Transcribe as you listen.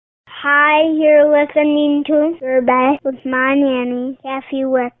Hi, you're listening to Your Best with my nanny, Kathy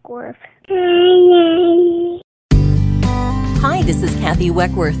Weckworth. Hi, Nanny. Hi, this is Kathy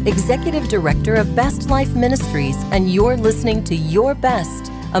Weckworth, Executive Director of Best Life Ministries, and you're listening to Your Best,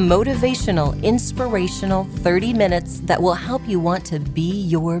 a motivational, inspirational 30 minutes that will help you want to be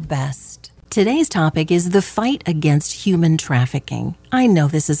your best. Today's topic is the fight against human trafficking. I know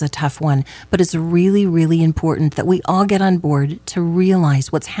this is a tough one, but it's really, really important that we all get on board to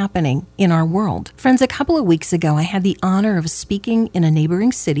realize what's happening in our world. Friends, a couple of weeks ago, I had the honor of speaking in a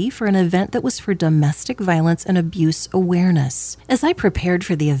neighboring city for an event that was for domestic violence and abuse awareness. As I prepared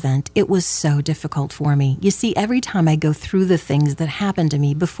for the event, it was so difficult for me. You see, every time I go through the things that happened to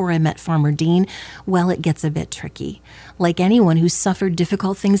me before I met Farmer Dean, well, it gets a bit tricky. Like anyone who's suffered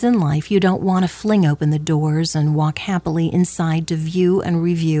difficult things in life, you don't want to fling open the doors and walk happily inside to view and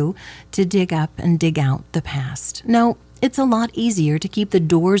review, to dig up and dig out the past. No, it's a lot easier to keep the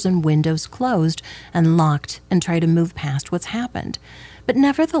doors and windows closed and locked and try to move past what's happened. But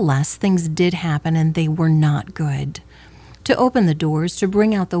nevertheless, things did happen and they were not good. To open the doors, to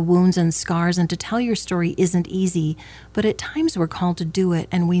bring out the wounds and scars, and to tell your story isn't easy, but at times we're called to do it,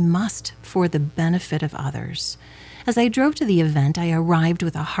 and we must for the benefit of others. As I drove to the event, I arrived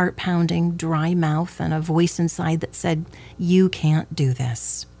with a heart-pounding, dry mouth and a voice inside that said, "You can't do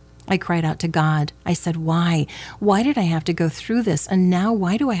this." I cried out to God. I said, why? Why did I have to go through this? And now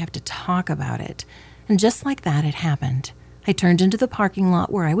why do I have to talk about it? And just like that, it happened. I turned into the parking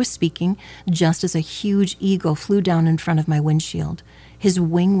lot where I was speaking just as a huge eagle flew down in front of my windshield. His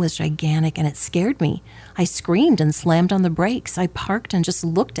wing was gigantic and it scared me. I screamed and slammed on the brakes. I parked and just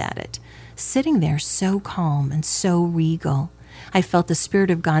looked at it, sitting there so calm and so regal. I felt the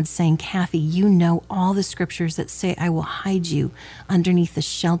Spirit of God saying, "Kathy, you know all the scriptures that say I will hide you underneath the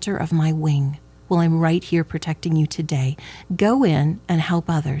shelter of my wing. Well, I'm right here protecting you today. Go in and help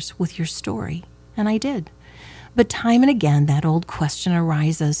others with your story." And I did. But time and again, that old question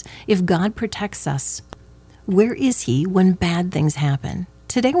arises. If God protects us, where is He when bad things happen?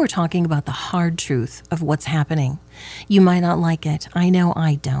 Today we're talking about the hard truth of what's happening. You might not like it. I know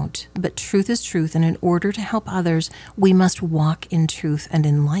I don't. But truth is truth, and in order to help others, we must walk in truth and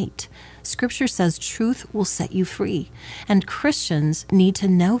in light. Scripture says truth will set you free. And Christians need to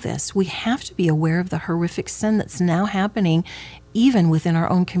know this. We have to be aware of the horrific sin that's now happening even within our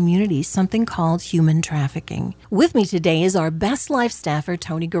own community, something called human trafficking. With me today is our Best Life staffer,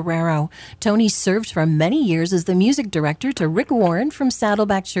 Tony Guerrero. Tony served for many years as the music director to Rick Warren from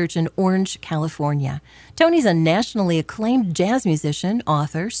Saddleback Church in Orange, California. Tony's a nationally acclaimed jazz musician,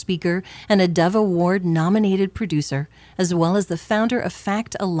 author, speaker, and a Dove Award-nominated producer, as well as the founder of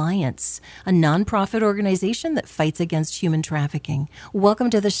Fact Alliance, a nonprofit organization that fights against human trafficking. Welcome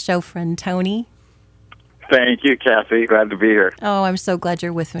to the show, friend Tony. Thank you, Kathy. Glad to be here. Oh, I'm so glad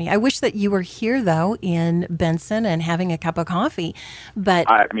you're with me. I wish that you were here, though, in Benson and having a cup of coffee. But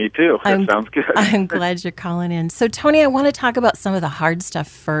me too. That sounds good. I'm glad you're calling in. So, Tony, I want to talk about some of the hard stuff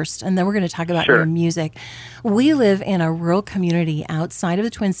first, and then we're going to talk about your music. We live in a rural community outside of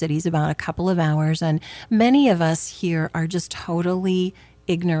the Twin Cities, about a couple of hours, and many of us here are just totally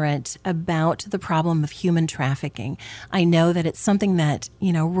ignorant about the problem of human trafficking. I know that it's something that,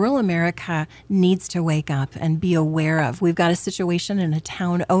 rural America needs to wake up and be aware of. We've got a situation in a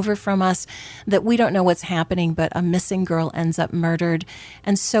town over from us that we don't know what's happening, but a missing girl ends up murdered.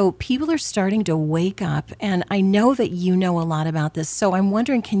 And so people are starting to wake up. And I know that you know a lot about this. So I'm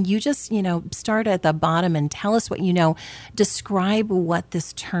wondering, can you just, start at the bottom and tell us what you know? Describe what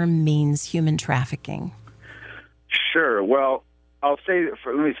this term means, human trafficking. Sure. Well, I'll say,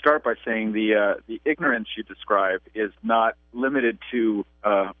 let me start by saying the ignorance you described is not limited to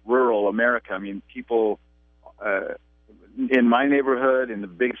rural America. I mean, people in my neighborhood, in the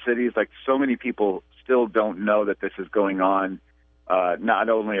big cities, like so many people still don't know that this is going on, not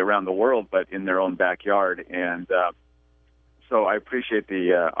only around the world, but in their own backyard. And so I appreciate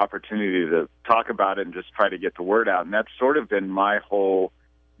the opportunity to talk about it and just try to get the word out. And that's sort of been my whole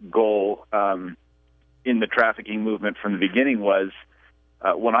goal in the trafficking movement from the beginning was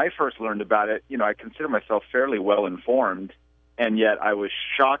when I first learned about it, I consider myself fairly well informed, and yet I was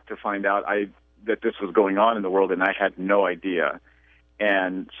shocked to find out that this was going on in the world, and I had no idea.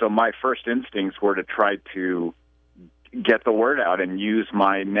 And so my first instincts were to try to get the word out and use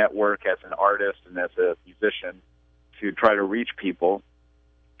my network as an artist and as a musician to try to reach people.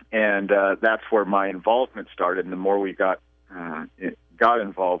 And that's where my involvement started, and the more we got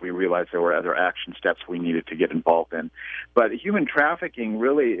involved, we realized there were other action steps we needed to get involved in. But human trafficking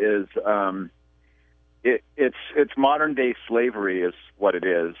really is It's modern day slavery is what it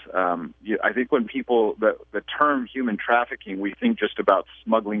is. I think when people the term human trafficking, we think just about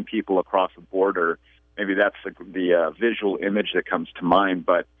smuggling people across a border. Maybe that's the visual image that comes to mind.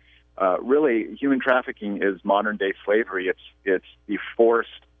 But really, human trafficking is modern day slavery. It's the forced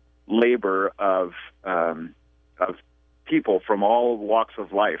labor of people from all walks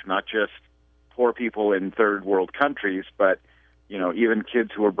of life, not just poor people in third world countries, but even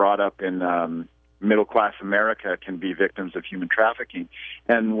kids who are brought up in middle-class America can be victims of human trafficking.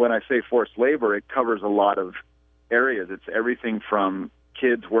 And when I say forced labor, it covers a lot of areas. It's everything from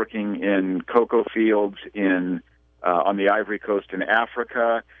kids working in cocoa fields on the Ivory Coast in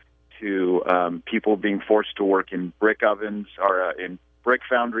Africa to people being forced to work in brick ovens or in brick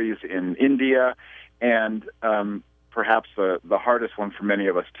foundries in India. And perhaps the hardest one for many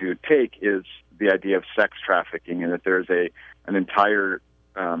of us to take is the idea of sex trafficking, and that there's an entire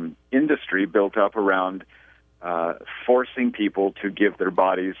industry built up around forcing people to give their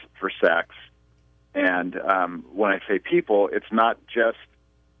bodies for sex. And when I say people, it's not just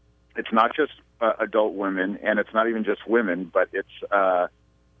adult women, and it's not even just women, but it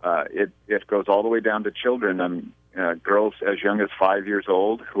goes all the way down to children. Girls as young as 5 years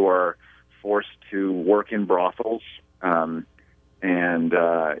old who are forced to work in brothels and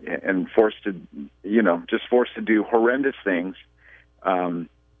forced to forced to do horrendous things.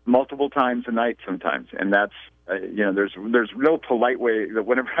 Multiple times a night sometimes. And that's, there's no polite way that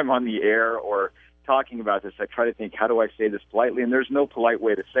whenever I'm on the air or talking about this, I try to think, how do I say this politely? And there's no polite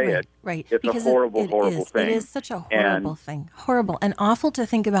way to say it. Right. It's because a horrible thing. It is such a horrible thing. Horrible and awful to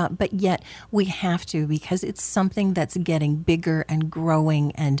think about, but yet we have to, because it's something that's getting bigger and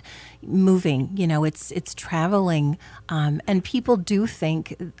growing and moving. It's traveling. And people do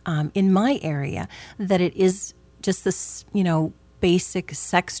think in my area that it is just this, basic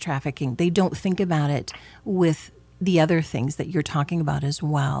sex trafficking. They don't think about it with the other things that you're talking about as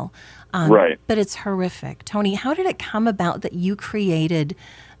well. Right. But it's horrific. Tony, how did it come about that you created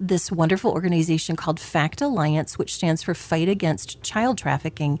this wonderful organization called FACT Alliance, which stands for Fight Against Child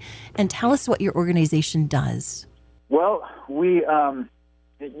Trafficking? And tell us what your organization does. Well, we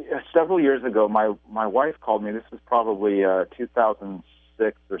several years ago, my wife called me. This was probably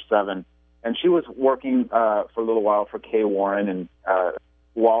 2006 or 7. And she was working for a little while for Kay Warren, and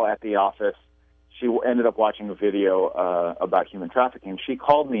while at the office, she ended up watching a video about human trafficking. She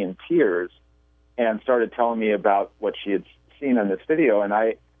called me in tears and started telling me about what she had seen in this video. And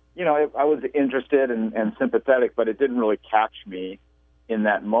I was interested and sympathetic, but it didn't really catch me in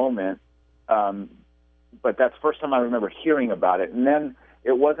that moment. But that's the first time I remember hearing about it. And then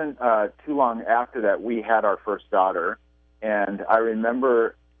it wasn't too long after that we had our first daughter, and I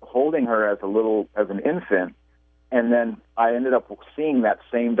remember holding her as an infant, and then I ended up seeing that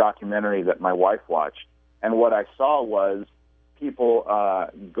same documentary that my wife watched, and what I saw was people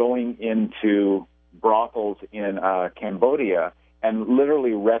going into brothels in Cambodia and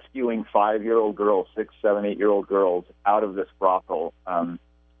literally rescuing 5-year-old girls, 6, 7, 8-year-old girls out of this brothel, and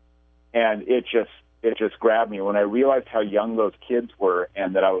it just grabbed me when I realized how young those kids were,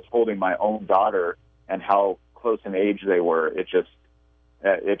 and that I was holding my own daughter and how close in age they were. It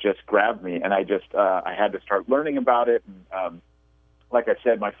just grabbed me, and I had to start learning about it. And, like I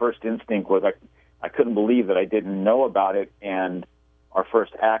said, my first instinct was I couldn't believe that I didn't know about it. And our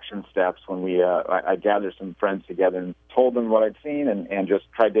first action steps when I gathered some friends together and told them what I'd seen, and just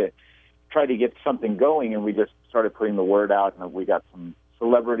tried to get something going. And we just started putting the word out, and we got some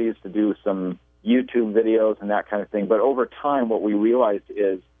celebrities to do some YouTube videos and that kind of thing. But over time, what we realized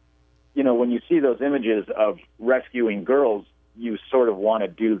is, when you see those images of rescuing girls, you sort of want to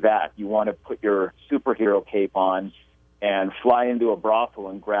do that. You want to put your superhero cape on and fly into a brothel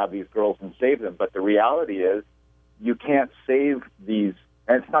and grab these girls and save them. But the reality is you can't save these,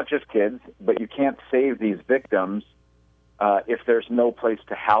 and it's not just kids, but you can't save these victims if there's no place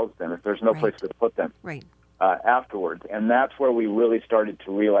to house them, if there's no place to put them afterwards. And that's where we really started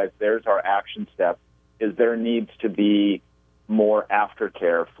to realize there's our action step, is there needs to be more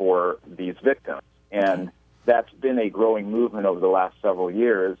aftercare for these victims. And that's been a growing movement over the last several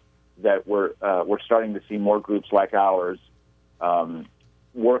years, that we're starting to see more groups like ours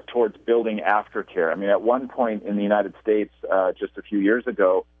work towards building aftercare. I mean, at one point in the United States, just a few years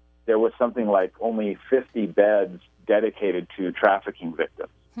ago, there was something like only 50 beds dedicated to trafficking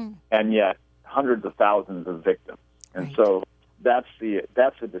victims, and yet hundreds of thousands of victims. And so that's the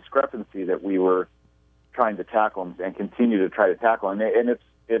discrepancy that we were trying to tackle and continue to try to tackle. And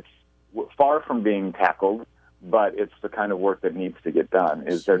it's far from being tackled, but it's the kind of work that needs to get done.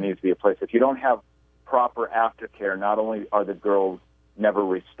 There needs to be a place. If you don't have proper aftercare, not only are the girls never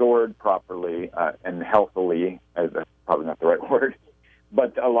restored properly and healthily. That's probably not the right word,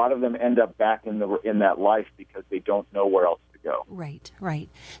 but a lot of them end up back in that life because they don't know where else to go. Right, right.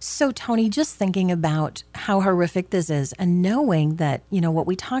 So, Tony, just thinking about how horrific this is and knowing that, what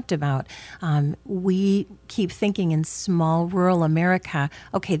we talked about, we keep thinking in small rural America,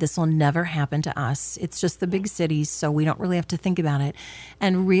 okay, this will never happen to us. It's just the big cities, so we don't really have to think about it.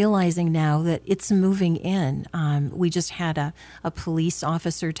 And realizing now that it's moving in. We just had a police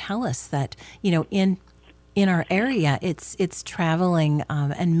officer tell us that, in our area, it's traveling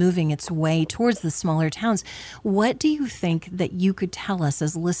and moving its way towards the smaller towns. What do you think that you could tell us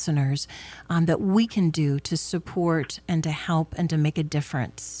as listeners that we can do to support and to help and to make a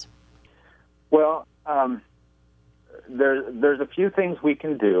difference? Well, there's a few things we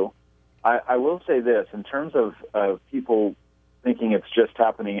can do. I will say this, in terms of people thinking it's just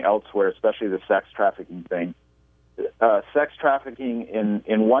happening elsewhere, especially the sex trafficking thing. Sex trafficking,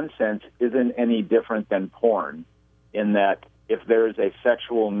 in one sense, isn't any different than porn, in that if there's a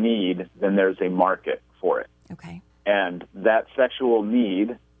sexual need, then there's a market for it. Okay. And that sexual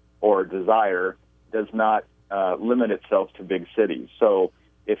need or desire does not limit itself to big cities. So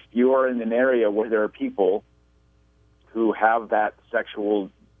if you are in an area where there are people who have that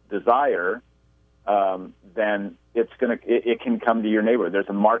sexual desire, then it can come to your neighborhood. There's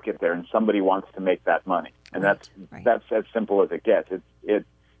a market there, and somebody wants to make that money, and that's as simple as it gets.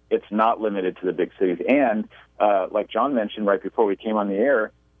 It's not limited to the big cities, and like John mentioned right before we came on the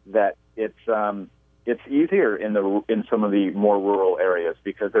air, that it's easier in some of the more rural areas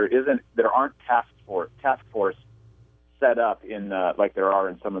because there aren't task force set up in like there are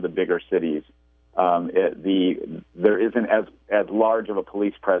in some of the bigger cities. There isn't as large of a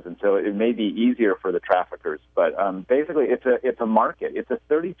police presence, so it may be easier for the traffickers. But basically, it's a market. It's a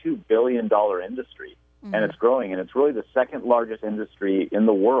 $32 billion industry, and it's growing. And it's really the second largest industry in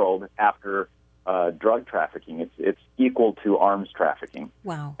the world after drug trafficking. It's equal to arms trafficking.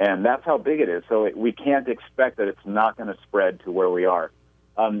 Wow! And that's how big it is. So we can't expect that it's not going to spread to where we are.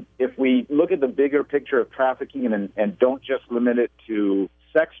 If we look at the bigger picture of trafficking and don't just limit it to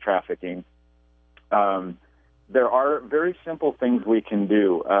sex trafficking. There are very simple things we can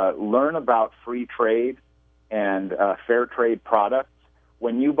do. Learn about free trade and fair trade products.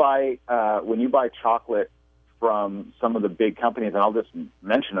 When you buy chocolate from some of the big companies, and I'll just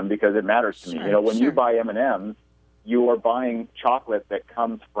mention them because it matters to me. When you buy M&Ms, you are buying chocolate that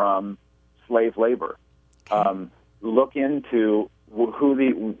comes from slave labor. Okay. Look into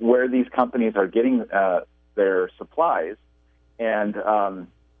where these companies are getting their supplies, and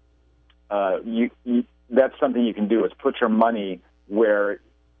that's something you can do, is put your money where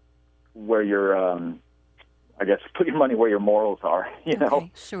your put your money where your morals are.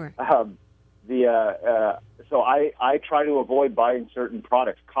 Okay, sure. So I try to avoid buying certain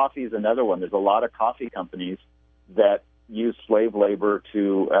products. Coffee is another one. There's a lot of coffee companies that use slave labor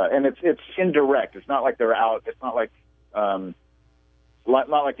to, and it's indirect. It's not like they're out. It's not like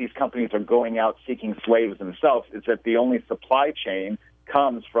these companies are going out seeking slaves themselves. It's that the only supply chain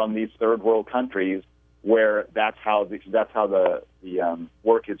comes from these third world countries where that's how the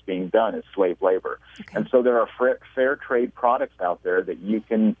work is being done, is slave labor. Okay. And so there are fair trade products out there that you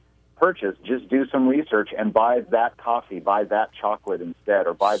can purchase. Just do some research and buy that coffee, buy that chocolate instead,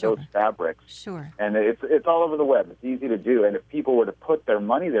 or buy those fabrics. Sure. And it's all over the web. It's easy to do. And if people were to put their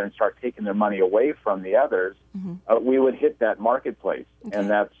money there and start taking their money away from the others, we would hit that marketplace. Okay. And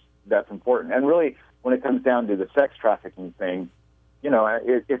that's important. And really, when it comes down to the sex trafficking thing,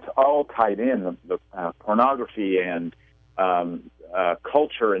 it's all tied in, the pornography and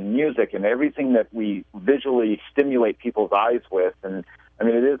culture and music and everything that we visually stimulate people's eyes with. And, I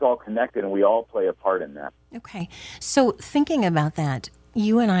mean, it is all connected, and we all play a part in that. Okay. So thinking about that,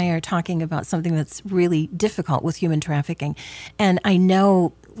 you and I are talking about something that's really difficult with human trafficking. And I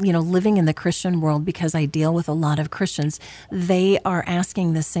know, living in the Christian world, because I deal with a lot of Christians, they are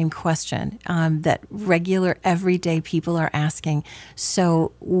asking the same question that regular, everyday people are asking.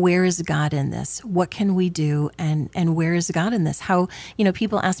 So where is God in this? What can we do? And where is God in this? How,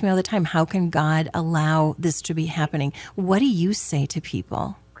 people ask me all the time, how can God allow this to be happening? What do you say to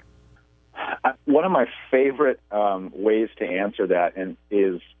people? One of my favorite ways to answer that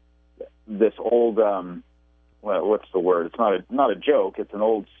is this old, what's the word? It's not a joke. It's an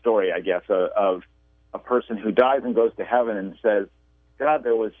old story, I guess, of a person who dies and goes to heaven and says, God,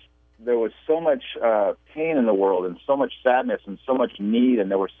 there was so much pain in the world and so much sadness and so much need,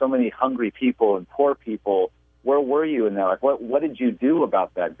 and there were so many hungry people and poor people. Where were you? And they're like, what did you do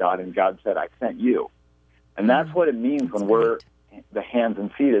about that, God? And God said, I sent you. And that's what it means when we're the hands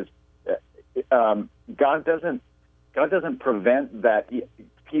and feet. Is God doesn't God doesn't prevent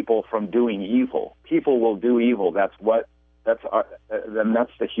people from doing evil. People will do evil. That's the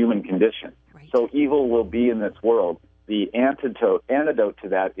human condition. Right. So evil will be in this world. The antidote to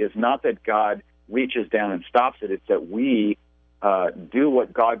that is not that God reaches down and stops it. It's that we do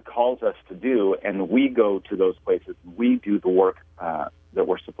what God calls us to do, and we go to those places. We do the work that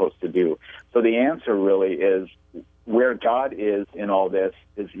we're supposed to do. So the answer really is where God is in all this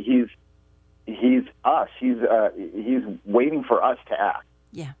is He's us. He's waiting for us to act.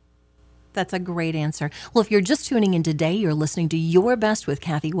 Yeah. That's a great answer. Well, if you're just tuning in today, you're listening to Your Best with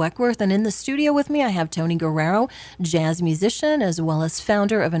Kathy Weckworth. And in the studio with me, I have Tony Guerrero, jazz musician, as well as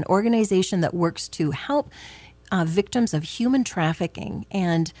founder of an organization that works to help victims of human trafficking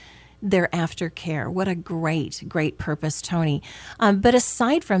and their aftercare. What a great, great purpose, Tony. But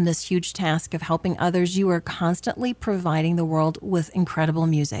aside from this huge task of helping others, you are constantly providing the world with incredible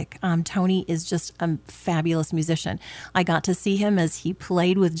music. Tony is just a fabulous musician. I got to see him as he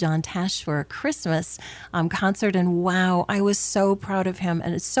played with John Tesh for a Christmas concert, and wow, I was so proud of him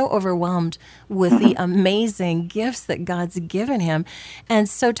and so overwhelmed with the amazing gifts that God's given him. And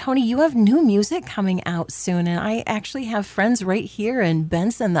so, Tony, you have new music coming out soon, and I actually have friends right here in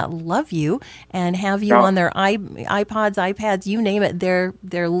Benson that love you and have you on their iPods, iPads, you name it.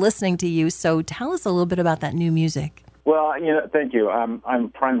 They're listening to you. So tell us a little bit about that new music. Well, thank you. I'm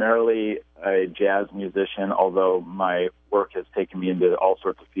primarily a jazz musician, although my work has taken me into all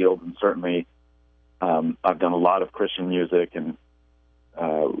sorts of fields, and certainly I've done a lot of Christian music and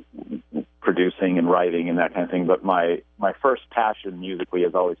producing and writing and that kind of thing. But my first passion musically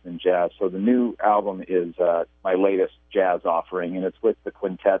has always been jazz. So the new album is my latest jazz offering, and it's with the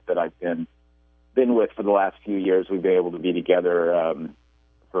quintet that I've been with for the last few years. We've been able to be together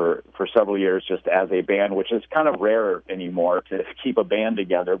for several years just as a band, which is kind of rare anymore to keep a band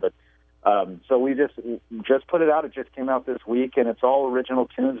together. But so we just put it out. It just came out this week, and it's all original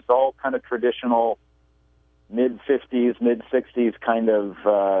tunes. It's all kind of traditional mid-50s, mid-60s kind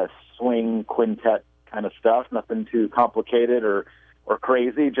of swing quintet kind of stuff. Nothing too complicated or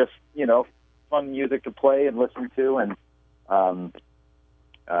crazy. Just, fun music to play and listen to. And, and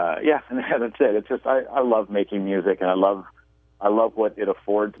that's it. It's just, I love making music, and I love what it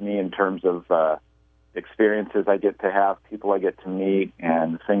affords me in terms of experiences I get to have, people I get to meet,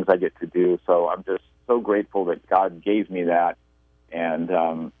 and things I get to do. So I'm just so grateful that God gave me that. And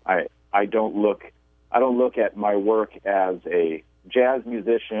I don't look at my work as a jazz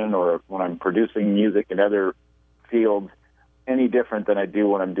musician or when I'm producing music in other fields any different than I do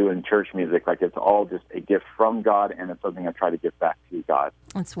when I'm doing church music. Like, it's all just a gift from God, and it's something I try to give back to God.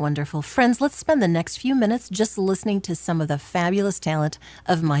 That's wonderful. Friends, let's spend the next few minutes just listening to some of the fabulous talent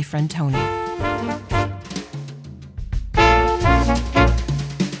of my friend Tony.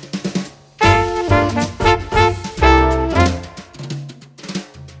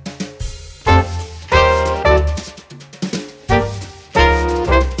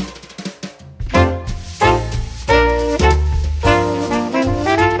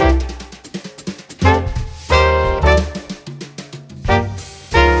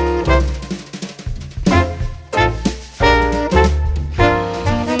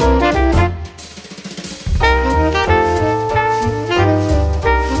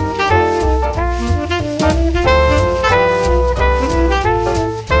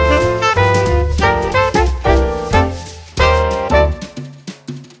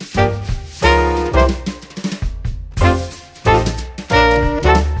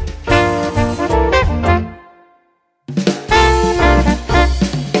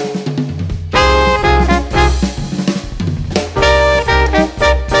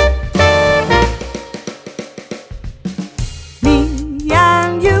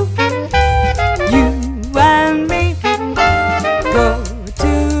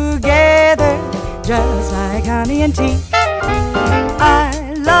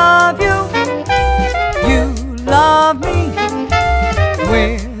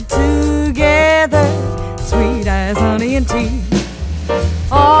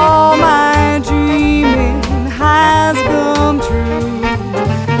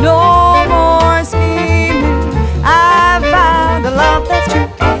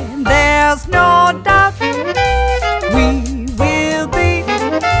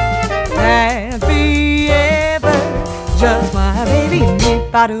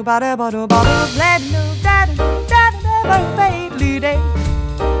 Badu badu badu badu, let no dadu dadu dadu fade day.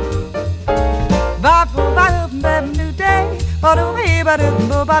 Badu badu badu day, badu be badu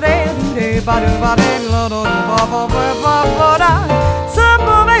badu day, badu badu lodo badu badu badu. Some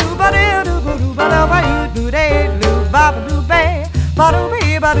badu badu badu badu badu day, badu be badu be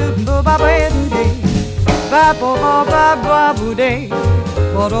badu badu day. ba ba ba ba ba boo day,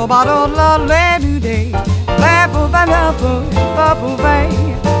 ba do ba do la le do day, ba ba ba ba ba ba ba, ba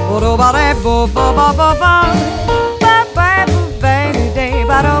do ba da ba ba ba ba ba, ba ba ba do day,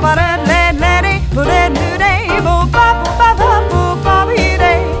 ba do ba da le le day, ba da do day, ba ba ba ba ba ba be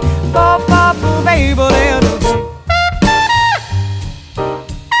day, ba ba ba ba ba do.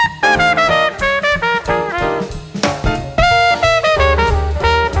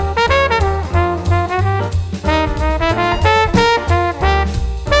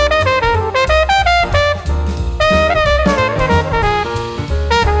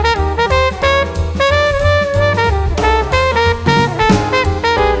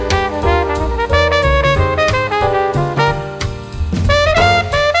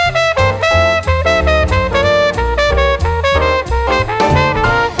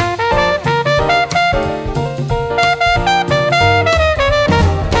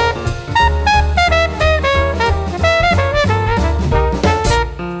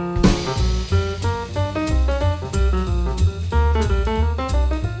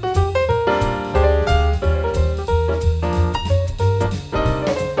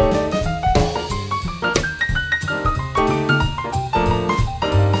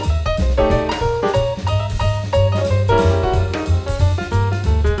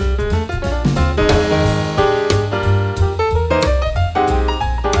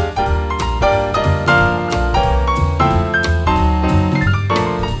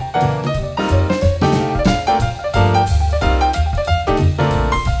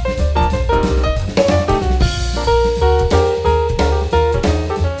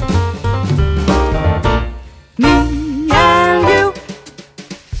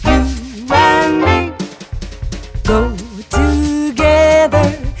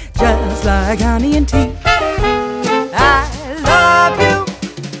 Like honey and tea. I love you,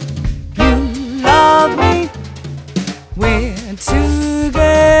 you love me. We're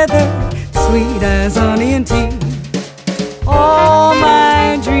together, sweet as honey and tea. All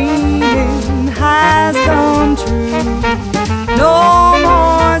my dreaming has come true. No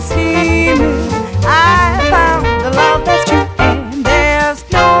more scheming. I found the love that's true, and there's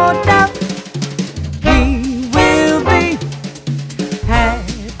no doubt we will be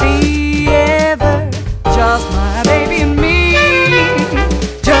happy ever. Just my baby and me,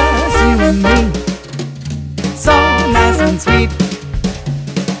 just you and me. So nice and sweet,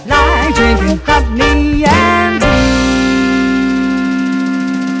 like drinking honey and tea.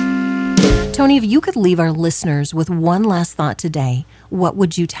 Tony, if you could leave our listeners with one last thought today, what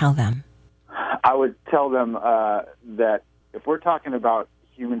would you tell them? I would tell them that if we're talking about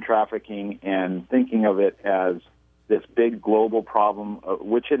human trafficking and thinking of it as this big global problem,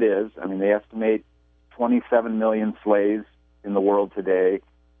 which it is, I mean, they estimate 27 million slaves in the world today,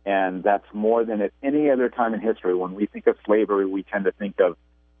 and that's more than at any other time in history. When we think of slavery, we tend to think of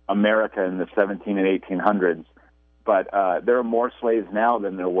America in the 17 and 1800s, but there are more slaves now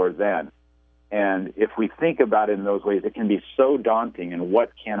than there were then. And if we think about it in those ways, it can be so daunting. And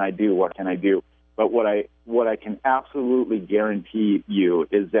what can I do? What can I do? But what I can absolutely guarantee you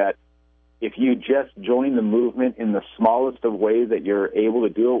is that if you just join the movement in the smallest of ways that you're able to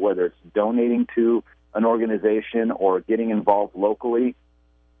do it, whether it's donating to an organization or getting involved locally,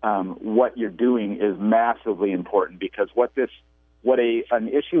 what you're doing is massively important, because an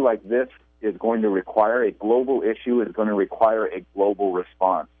issue like this is going to require, a global issue is going to require a global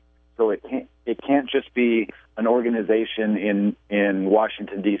response. So it can't just be an organization in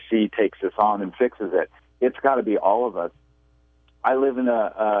Washington, D.C. takes this on and fixes it. It's got to be all of us. I live near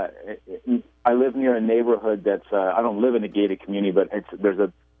a neighborhood that's I don't live in a gated community, but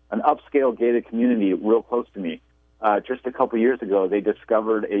there's an upscale gated community real close to me. Just a couple years ago, they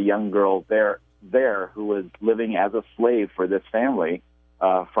discovered a young girl there who was living as a slave for this family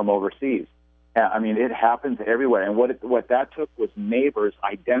from overseas. I mean, it happens everywhere. And what that took was neighbors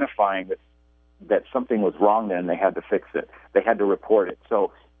identifying that something was wrong there, and they had to fix it. They had to report it.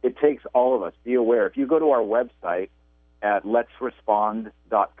 So it takes all of us. Be aware. If you go to our website at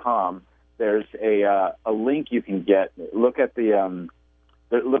letsrespond.com, there's a link you can get. Look at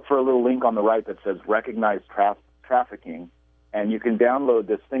look for a little link on the right that says Recognize Trafficking, and you can download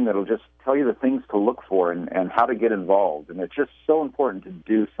this thing that'll just tell you the things to look for and how to get involved. And it's just so important to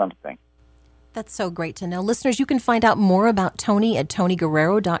do something. That's so great to know. Listeners, you can find out more about Tony at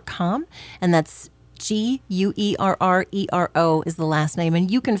TonyGuerrero.com, and that's Guerrero is the last name. And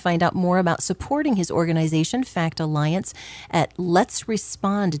you can find out more about supporting his organization, Fact Alliance, at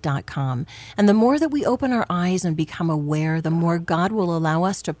letsrespond.com. And the more that we open our eyes and become aware, the more God will allow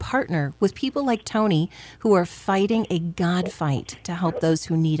us to partner with people like Tony, who are fighting a God fight to help those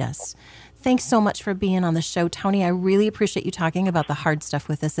who need us. Thanks so much for being on the show, Tony. I really appreciate you talking about the hard stuff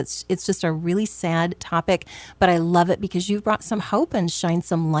with us. It's just a really sad topic, but I love it because you've brought some hope and shined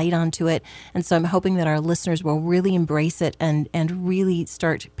some light onto it. And so I'm hoping that our listeners will really embrace it and really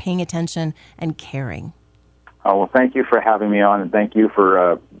start paying attention and caring. Oh, well, thank you for having me on, and thank you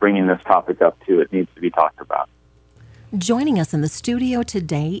for bringing this topic up, too. It needs to be talked about. Joining us in the studio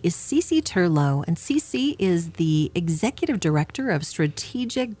today is Cece Turlow, and Cece is the Executive Director of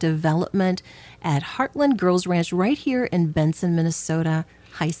Strategic Development at Heartland Girls Ranch right here in Benson, Minnesota.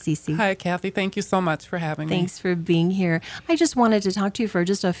 Hi, Cece. Hi, Kathy. Thank you so much for having me. Thanks for being here. I just wanted to talk to you for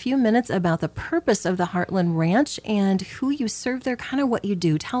just a few minutes about the purpose of the Heartland Ranch and who you serve there, kind of what you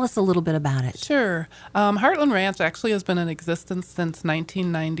do. Tell us a little bit about it. Sure. Heartland Ranch actually has been in existence since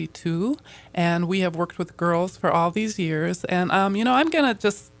 1992, and we have worked with girls for all these years. And, I'm going to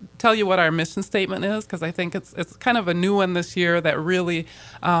just tell you what our mission statement is, because I think it's kind of a new one this year that really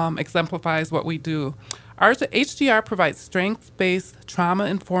exemplifies what we do. Our HDR provides strength-based,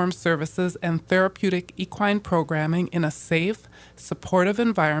 trauma-informed services and therapeutic equine programming in a safe, supportive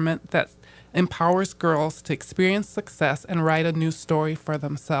environment that empowers girls to experience success and write a new story for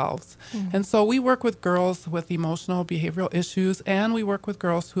themselves. Mm-hmm. And so we work with girls with emotional behavioral issues, and we work with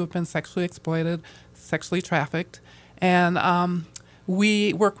girls who have been sexually exploited, sexually trafficked, and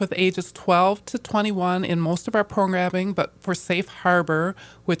we work with ages 12 to 21 in most of our programming, but for Safe Harbor,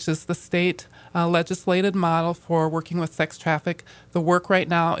 which is the state legislated model for working with sex traffic, the work right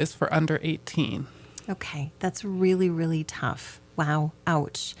now is for under 18. Okay, that's really, really tough. Wow,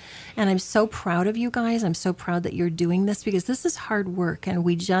 ouch. And I'm so proud of you guys. I'm so proud that you're doing this because this is hard work. And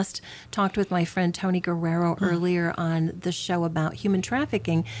we just talked with my friend Tony Guerrero earlier on the show about human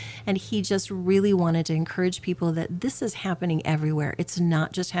trafficking. And he just really wanted to encourage people that this is happening everywhere. It's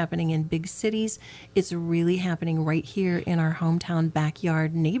not just happening in big cities. It's really happening right here in our hometown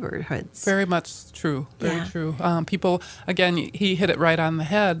backyard neighborhoods. Very much true. Very true. People, again, he hit it right on the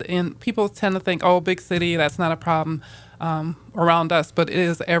head. And people tend to think, oh, big city, that's not a problem around us, but it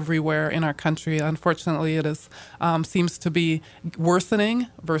is everywhere in our country. Unfortunately, it is seems to be worsening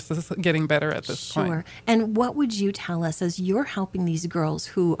versus getting better at this point. Sure. And what would you tell us as you're helping these girls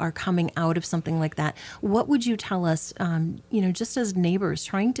who are coming out of something like that? What would you tell us, just as neighbors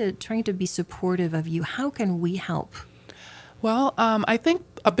trying to be supportive of you? How can we help? Well, I think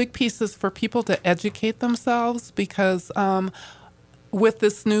a big piece is for people to educate themselves because with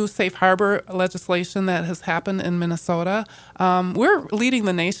this new Safe Harbor legislation that has happened in Minnesota, we're leading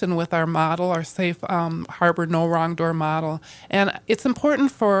the nation with our model, our Safe Harbor No Wrong Door model. And it's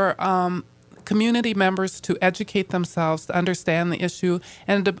important for community members to educate themselves, to understand the issue,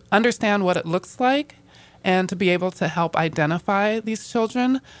 and to understand what it looks like, and to be able to help identify these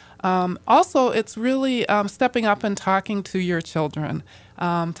children. Also, it's really stepping up and talking to your children,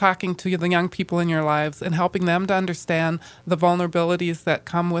 talking to the young people in your lives and helping them to understand the vulnerabilities that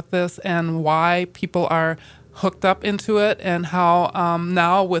come with this and why people are hooked up into it and how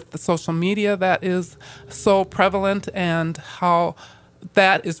now with the social media that is so prevalent and how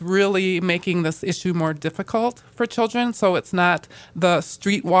that is really making this issue more difficult for children. So it's not the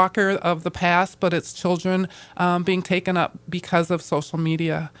streetwalker of the past, but it's children being taken up because of social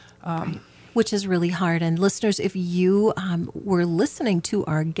media. Which is really hard. And listeners, if you were listening to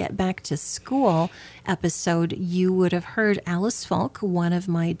our Get Back to School episode, you would have heard Alice Falk, one of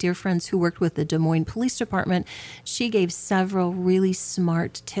my dear friends who worked with the Des Moines Police Department. She gave several really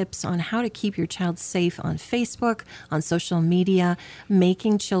smart tips on how to keep your child safe on Facebook, on social media,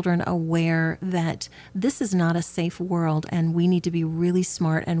 making children aware that this is not a safe world and we need to be really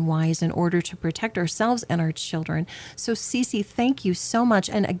smart and wise in order to protect ourselves and our children. So Cece, thank you so much.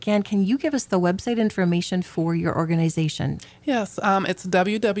 And again, can you give us the website information for your organization? Yes, it's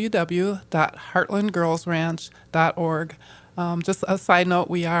www.heartlandgirlsranch.org. Just a side note,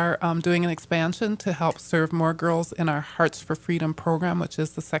 we are doing an expansion to help serve more girls in our Hearts for Freedom program, which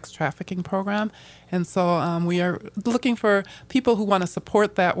is the sex trafficking program. And so we are looking for people who want to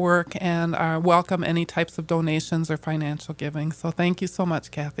support that work and welcome any types of donations or financial giving. So thank you so much,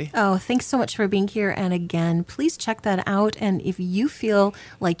 Kathy. Oh, thanks so much for being here. And again, please check that out. And if you feel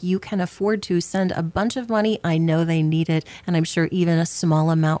like you can afford to send a bunch of money, I know they need it. And I'm sure even a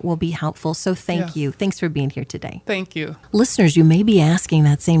small amount will be helpful. So thank you. Thanks for being here today. Thank you. Listeners, you may be asking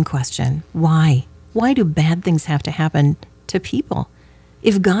that same question. Why? Why do bad things have to happen to people?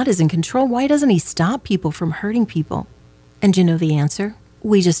 If God is in control, why doesn't he stop people from hurting people? And you know the answer?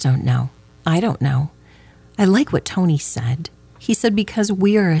 We just don't know. I don't know. I like what Tony said. He said because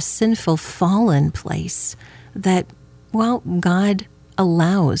we are a sinful, fallen place that, well, God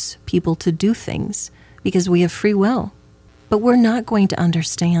allows people to do things because we have free will. But we're not going to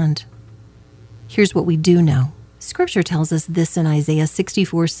understand. Here's what we do know. Scripture tells us this in Isaiah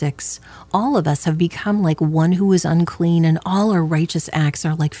 64:6. All of us have become like one who is unclean, and all our righteous acts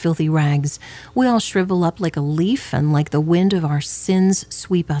are like filthy rags. We all shrivel up like a leaf, and like the wind of our sins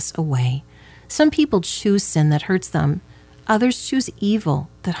sweep us away. Some people choose sin that hurts them. Others choose evil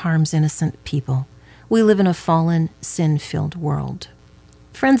that harms innocent people. We live in a fallen, sin-filled world.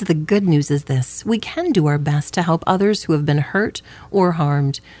 Friends, the good news is this. We can do our best to help others who have been hurt or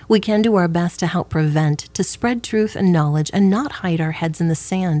harmed. We can do our best to help prevent, to spread truth and knowledge, and not hide our heads in the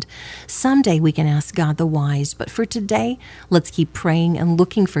sand. Someday we can ask God the wise, but for today, let's keep praying and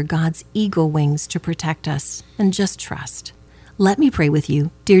looking for God's eagle wings to protect us, and just trust. Let me pray with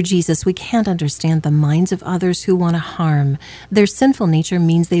you. Dear Jesus, we can't understand the minds of others who want to harm. Their sinful nature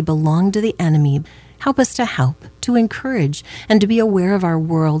means they belong to the enemy. Help us to help, to encourage, and to be aware of our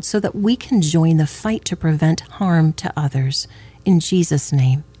world so that we can join the fight to prevent harm to others. In Jesus'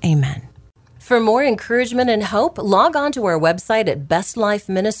 name, amen. For more encouragement and hope, log on to our website at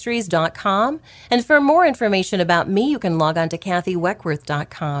bestlifeministries.com. And for more information about me, you can log on to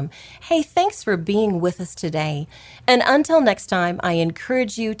kathyweckworth.com. Hey, thanks for being with us today. And until next time, I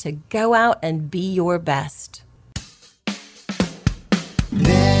encourage you to go out and be your best.